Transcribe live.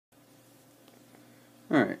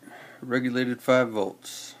Alright, regulated 5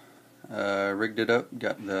 volts. Rigged it up,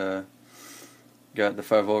 got the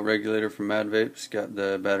 5-volt regulator from Mad Vapes, got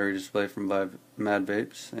the battery display from Mad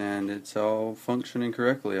Vapes, and it's all functioning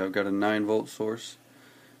correctly. I've got a 9-volt source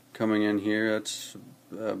coming in here. That's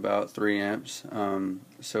about 3 amps,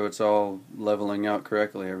 so it's all leveling out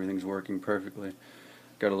correctly. Everything's working perfectly.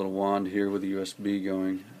 Got a little wand here with a USB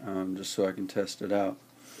going, just so I can test it out.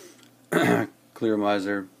 Clear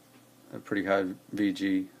miser, a pretty high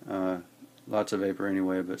VG, lots of vapor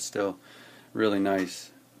anyway, but still really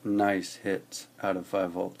nice hits out of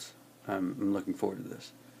 5 volts. I'm looking forward to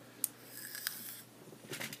this.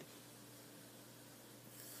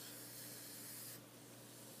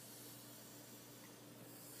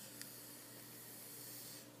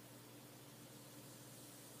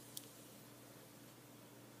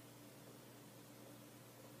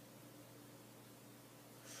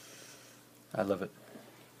 I love it.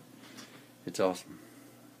 It's awesome.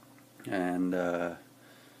 And I'm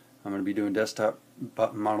going to be doing desktop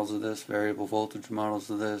models of this, variable voltage models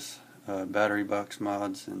of this, battery box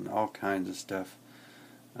mods, and all kinds of stuff.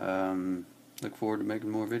 Look forward to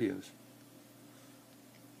making more videos.